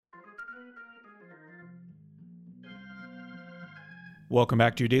Welcome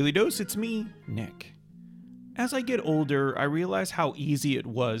back to your Daily Dose. It's me, Nick. As I get older, I realize how easy it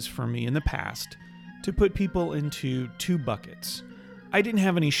was for me in the past to put people into two buckets. I didn't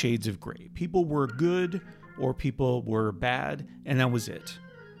have any shades of gray. People were good or people were bad, and that was it.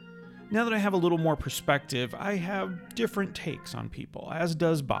 Now that I have a little more perspective, I have different takes on people, as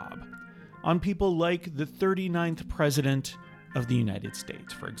does Bob. On people like the 39th President of the United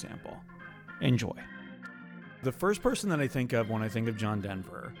States, for example. Enjoy. The first person that I think of when I think of John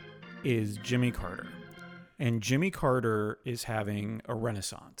Denver is Jimmy Carter. And Jimmy Carter is having a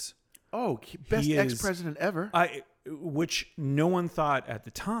renaissance. Oh, best ex-president ever. Which no one thought at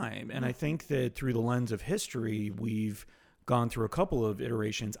the time. And I think that through the lens of history, we've gone through a couple of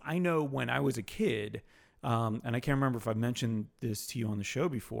iterations. I know when I was a kid, and I can't remember if I've mentioned this to you on the show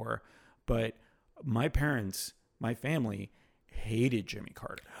before, but my parents, my family, hated Jimmy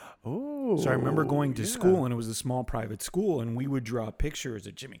Carter. Oh. So I remember going to school, and it was a small private school, and we would draw pictures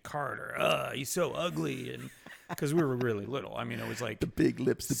of Jimmy Carter. He's so ugly. And because we were really little. I mean, it was like the big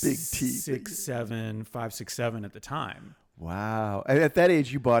lips, the big teeth. 5, 6, 7 at the time. Wow. And at that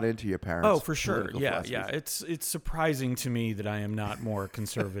age, you bought into your parents. Oh, for sure. Yeah. It's surprising to me that I am not more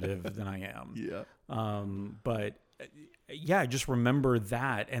conservative than I am. Yeah. But yeah, I just remember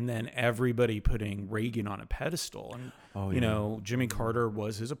that, and then everybody putting Reagan on a pedestal, and you know, Jimmy Carter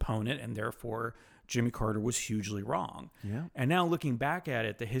was his opponent, and therefore Jimmy Carter was hugely wrong. Yeah. And now looking back at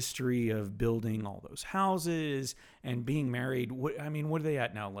it, the history of building all those houses and being married, what are they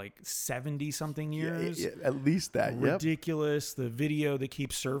at now? Like 70 something years? Yeah, at least that. Ridiculous. Yep. The video that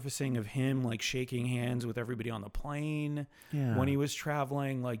keeps surfacing of him like shaking hands with everybody on the plane when he was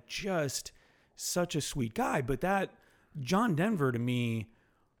traveling, like just such a sweet guy. But that John Denver, to me,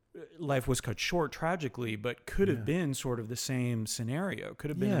 life was cut short tragically, but could have been sort of the same scenario. Could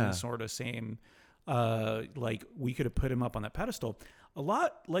have been in the sort of same, like we could have put him up on that pedestal. A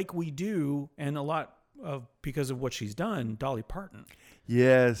lot like we do, and a lot of because of what she's done, Dolly Parton.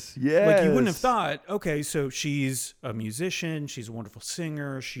 Yes. Like you wouldn't have thought, okay, so she's a musician, she's a wonderful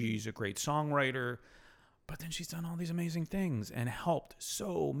singer, she's a great songwriter, but then she's done all these amazing things and helped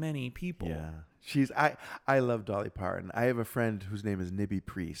so many people. Yeah. I love Dolly Parton. I have a friend whose name is Nibby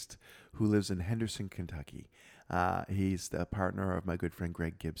Priest, who lives in Henderson, Kentucky. He's the partner of my good friend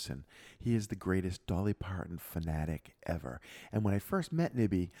Greg Gibson. He is the greatest Dolly Parton fanatic ever. And when I first met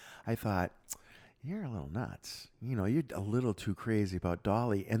Nibby, I thought, you're a little nuts. You know, you're a little too crazy about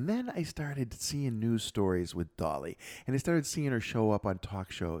Dolly. And then I started seeing news stories with Dolly. And I started seeing her show up on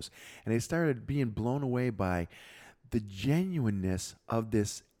talk shows. And I started being blown away by the genuineness of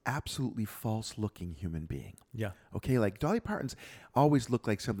this absolutely false-looking human being. Yeah. Okay, like Dolly Parton's always looked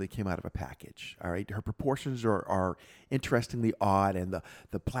like something that came out of a package, all right? Her proportions are interestingly odd, and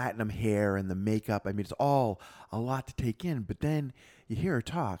the platinum hair and the makeup, I mean, it's all a lot to take in. But then you hear her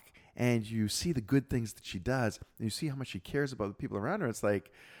talk, and you see the good things that she does, and you see how much she cares about the people around her. It's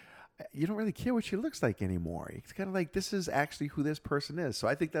like, you don't really care what she looks like anymore. It's kind of like, this is actually who this person is. So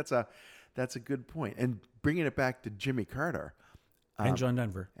I think that's a good point. And bringing it back to Jimmy Carter. And John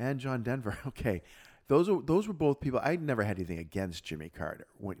Denver. Okay. Those were both people. I never had anything against Jimmy Carter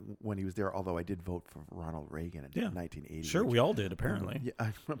when he was there, although I did vote for Ronald Reagan in 1980. Sure, we all did, apparently.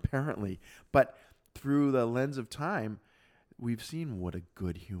 Yeah, apparently. But through the lens of time, we've seen what a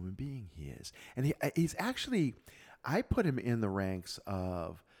good human being he is. And he's actually, I put him in the ranks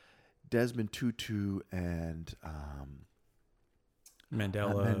of Desmond Tutu and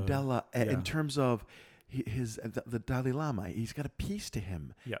Mandela in terms of the Dalai Lama. He's got a peace to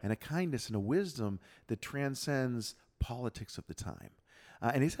him and a kindness and a wisdom that transcends politics of the time.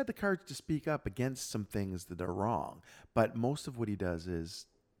 And he's had the courage to speak up against some things that are wrong. But most of what he does is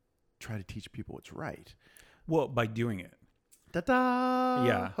try to teach people what's right. Well, by doing it. Ta-da!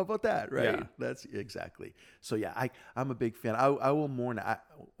 Yeah. How about that, right? Yeah. That's exactly. So yeah, I'm a big fan. I will mourn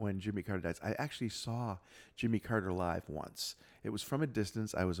when Jimmy Carter dies. I actually saw Jimmy Carter live once. It was from a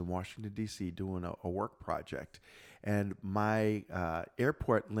distance. I was in Washington, D.C. doing a work project, and my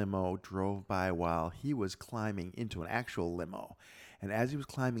airport limo drove by while he was climbing into an actual limo. And as he was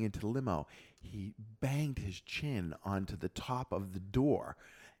climbing into the limo, he banged his chin onto the top of the door.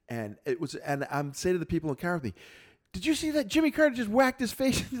 And I'm saying to the people in the car with me, did you see that? Jimmy Carter just whacked his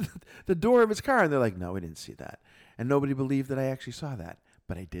face into the door of his car. And they're like, no, we didn't see that. And nobody believed that I actually saw that.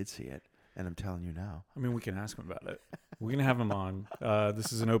 But I did see it. And I'm telling you now. I mean, we can ask him about it. We're going to have him on.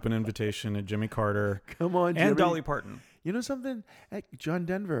 This is an open invitation to Jimmy Carter. Come on, Jimmy. And Dolly Parton. You know something? Hey, John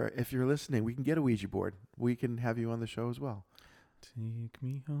Denver, if you're listening, we can get a Ouija board. We can have you on the show as well. Take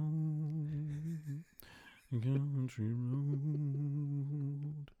me home, country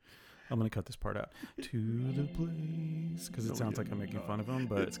road. I'm going to cut this part out. To the place. Because it sounds like I'm making fun of him,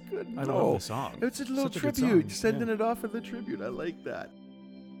 but It's good. I love the song. It's a little Such a good tribute. song. Sending Yeah. it off as a tribute. I like that.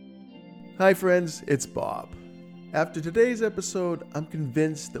 Hi, friends. It's Bob. After today's episode, I'm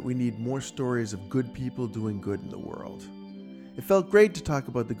convinced that we need more stories of good people doing good in the world. It felt great to talk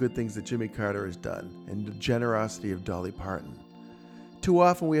about the good things that Jimmy Carter has done and the generosity of Dolly Parton. Too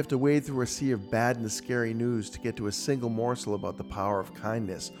often we have to wade through a sea of bad and scary news to get to a single morsel about the power of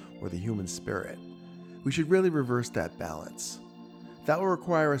kindness or the human spirit. We should really reverse that balance. That will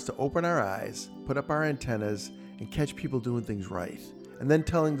require us to open our eyes, put up our antennas, and catch people doing things right, and then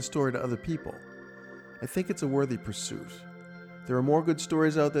telling the story to other people. I think it's a worthy pursuit. There are more good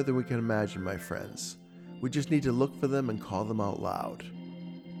stories out there than we can imagine, my friends. We just need to look for them and call them out loud.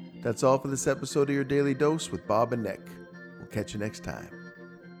 That's all for this episode of Your Daily Dose with Bob and Nick. We'll catch you next time.